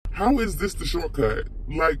How is this the shortcut?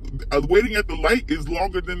 Like, waiting at the light is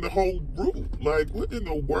longer than the whole route. Like, what in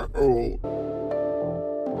the world?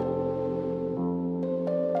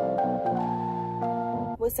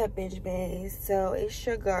 What's up, bitch bays? So it's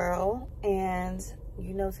your girl, and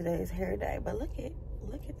you know today is hair day, but look at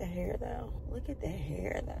the hair though. Look at the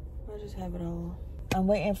hair though. I'll just have it all. I'm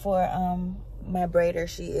waiting for my braider.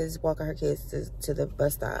 She is walking her kids to the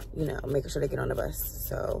bus stop, you know, making sure they get on the bus.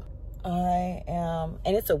 So I am,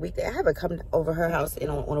 and it's a weekday. I haven't come over her house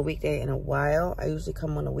on a weekday in a while. I usually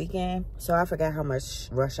come on the weekend. So I forgot how much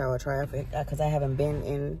rush hour traffic, because I haven't been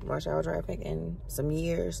in rush hour traffic in some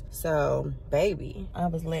years. So baby, I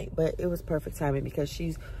was late, but it was perfect timing because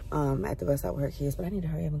she's at the bus stop with her kids. But I need to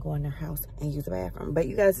hurry up and go in their house and use the bathroom. But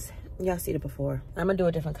you guys, y'all seen it before. I'm gonna do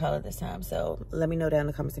a different color this time. So let me know down in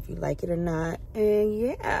the comments if you like it or not. And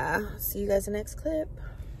yeah, see you guys in the next clip.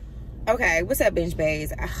 Okay, what's up, binge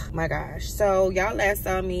bays? Oh my gosh. So y'all last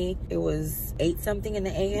saw me, it was 8-something in the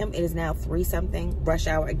AM. It is now 3-something, rush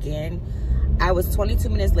hour again. I was 22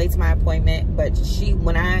 minutes late to my appointment, but she,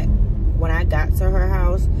 when I got to her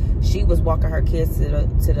house, she was walking her kids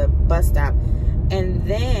to the bus stop. And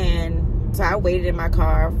then, so I waited in my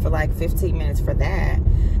car for like 15 minutes for that.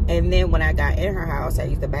 And then when I got in her house, I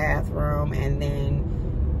used the bathroom, and then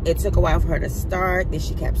it took a while for her to start. Then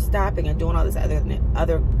she kept stopping and doing all this other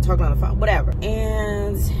talking on the phone, whatever.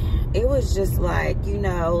 And it was just like, you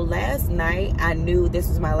know, last night I knew this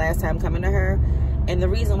was my last time coming to her. And the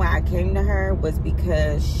reason why I came to her was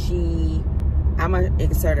because I'm gonna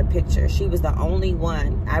insert a picture. She was the only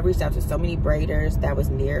one. I reached out to so many braiders that was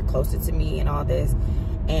closer to me and all this.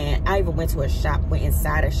 And I even went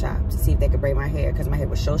inside a shop to see if they could braid my hair because my hair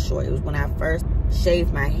was so short. It was when I first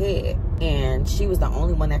shaved my head, and she was the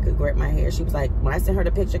only one that could grab my hair. She was like, when I sent her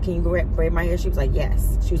the picture, can you braid my hair? She was like,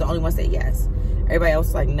 yes. She was the only one that said yes. Everybody else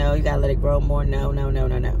was like, no, you gotta let it grow more. No, no, no,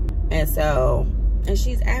 no, no. And so, and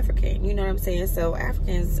she's African, you know what I'm saying? So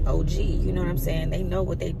Africans OG, you know what I'm saying? They know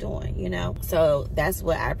what they're doing, you know? So that's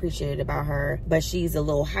what I appreciated about her. But she's a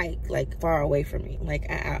little hike, like far away from me, like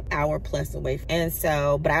an hour plus away. And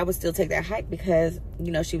so, but I would still take that hike because,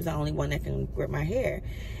 you know, she was the only one that can grip my hair.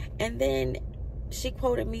 And then she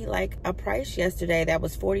quoted me like a price yesterday that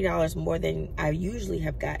was $40 more than I usually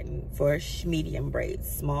have gotten for medium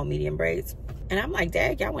braids, small medium braids. And I'm like,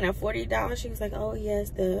 Dad, y'all went at $40? She was like, oh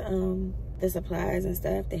yes, the supplies and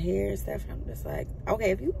stuff, the hair and stuff. And I'm just like, okay,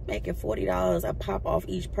 if you making $40 a pop off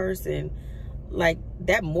each person, like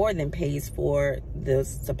that more than pays for the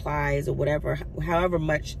supplies or whatever, however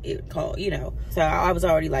much it cost, you know. So I was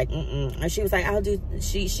already like, And she was like, I'll do,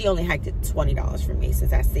 she only hiked it $20 for me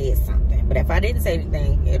since I said something. But if I didn't say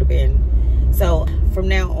anything, it'd have been. So from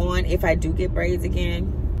now on, if I do get braids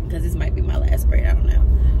again, because this might be my last braid, I don't know.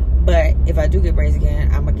 But if I do get braids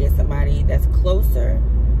again, I'm gonna get somebody that's closer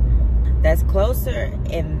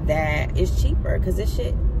and that is cheaper, because this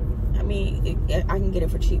shit, I mean, I can get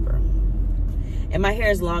it for cheaper. And my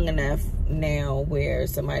hair is long enough now where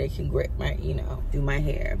somebody can grip my, you know, do my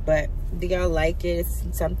hair. But do y'all like it? It's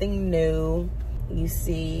something new. You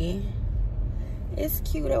see, it's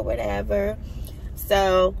cute or whatever.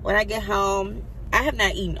 So when I get home, I have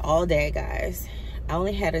not eaten all day, guys. I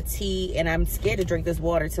only had a tea, and I'm scared to drink this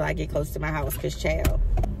water till I get close to my house, cause child,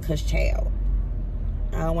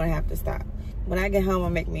 I don't want to have to stop. When I get home, I'll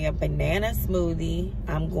make me a banana smoothie.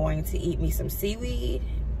 I'm going to eat me some seaweed,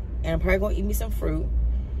 and I'm probably going to eat me some fruit.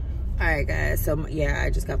 All right, guys. So, yeah, I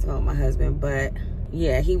just got to phone with my husband. But,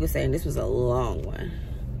 yeah, he was saying this was a long one.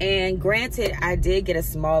 And granted, I did get a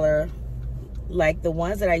smaller, like the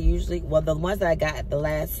ones that I usually, well, the ones that I got the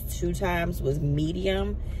last 2 times was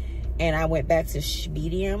medium. And I went back to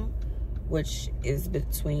medium, which is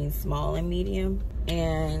between small and medium.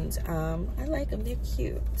 And I like them. They're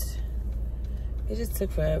cute. It just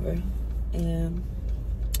took forever. And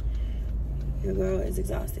your girl is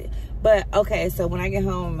exhausted. But okay, so when I get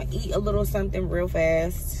home, I'm gonna eat a little something real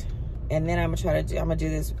fast, and then I'm gonna do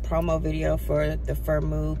this promo video for the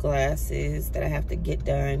Firmoo glasses that I have to get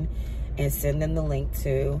done and send them the link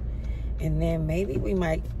to. And then maybe we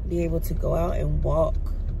might be able to go out and walk,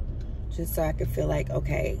 just so I can feel like,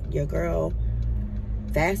 okay, your girl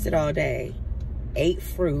fasted all day, ate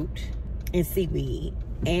fruit and seaweed,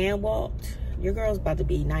 and walked. Your girl's about to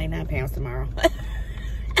be 99 pounds tomorrow.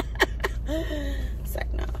 It's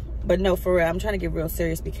like, no. But no, for real, I'm trying to get real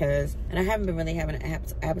serious because, and I haven't been really having an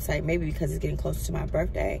appetite, maybe because it's getting closer to my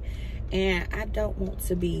birthday. And I don't want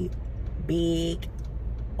to be big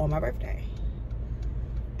on my birthday.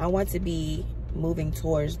 I want to be moving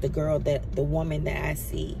towards the woman that I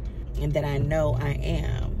see and that I know I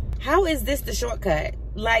am. How is this the shortcut?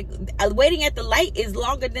 Like, waiting at the light is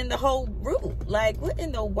longer than the whole route. Like, what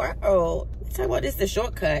in the world? Talk about this the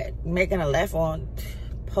shortcut. Making a left on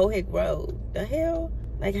Pohick Road. The hell?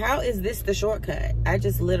 Like, how is this the shortcut? I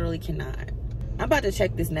just literally cannot. I'm about to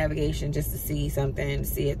check this navigation just to see something.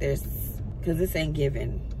 See if there's... Because this ain't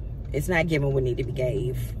given. It's not given what need to be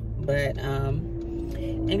gave. But,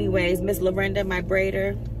 anyways, Miss Lorenda, my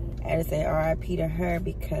braider, I had to say RIP to her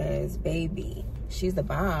because, baby, she's the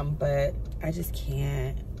bomb, but I just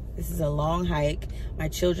can't. This is a long hike. My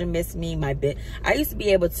children miss me. I used to be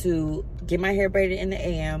able to get my hair braided in the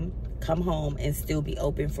AM, come home, and still be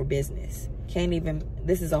open for business. Can't even,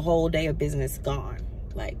 this is a whole day of business gone.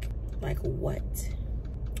 Like what?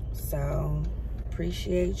 So,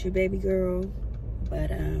 appreciate you, baby girl.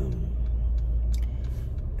 But,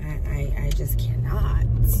 I just cannot.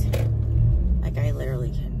 Like, I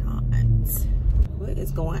literally cannot. What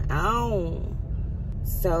is going on?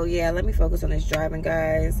 So, yeah, let me focus on this driving,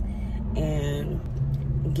 guys, and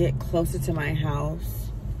get closer to my house.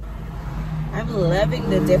 I'm loving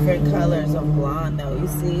the different colors of blonde, though. You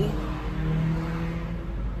see?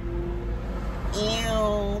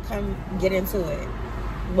 Ew, come get into it.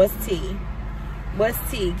 What's tea? What's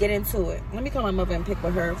tea? Get into it. Let me call my mother and pick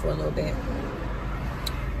with her for a little bit.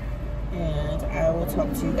 And I will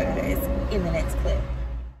talk to you guys in the next clip.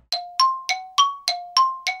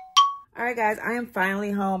 All right, guys, I am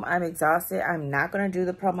finally home. I'm exhausted. I'm not going to do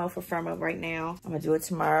the promo for Firma right now. I'm going to do it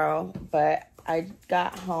tomorrow, but I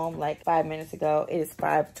got home like 5 minutes ago. It is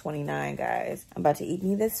 5:29, guys. I'm about to eat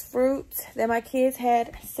me this fruit that my kids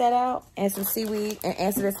had set out and some seaweed and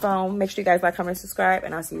answer this phone. Make sure you guys like, comment, and subscribe,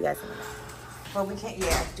 and I'll see you guys in a minute. But we can't,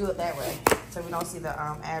 yeah, do it that way so we don't see the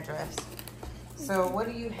address. So what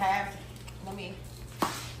do you have? Let me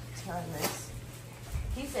turn this.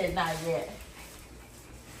 He said not yet.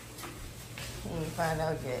 He ain't find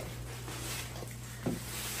out yet.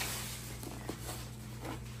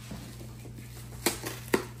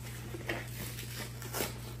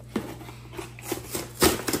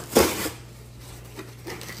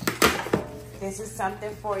 This is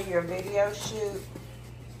something for your video shoot.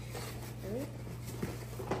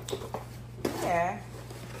 Yeah.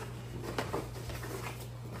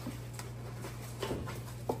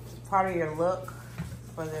 Part of your look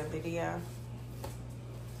for the video.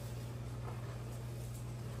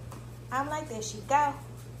 I'm like this. You go,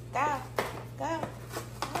 go, go.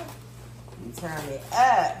 You turn it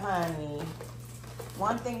up, honey.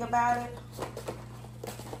 One thing about it.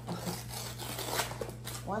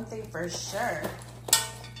 One thing for sure.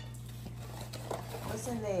 What's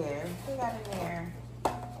in there? What we got in there?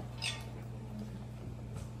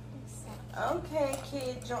 Okay,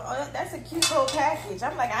 kid. Oh, that's a cute little package.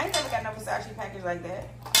 I'm like, I ain't never got no Versace package like that.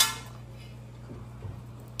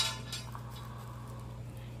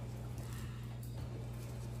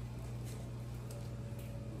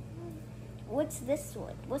 What's this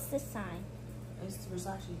one? What's this sign? It's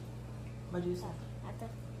Versace. Medusa. I like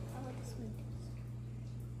this one.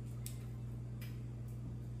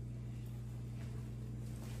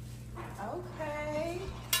 Okay.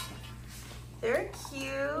 They're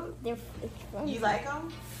cute. They're You like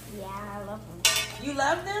them? Yeah, I love them. You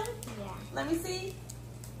love them? Yeah. Let me see.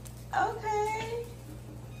 Okay.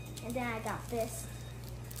 And then I got this.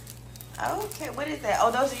 Okay, what is that?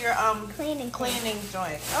 Oh, those are your Cleaning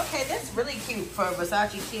joints. Okay, that's really cute for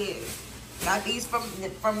Versace kids. Got these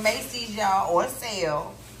from Macy's, y'all, or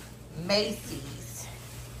sale. Macy's.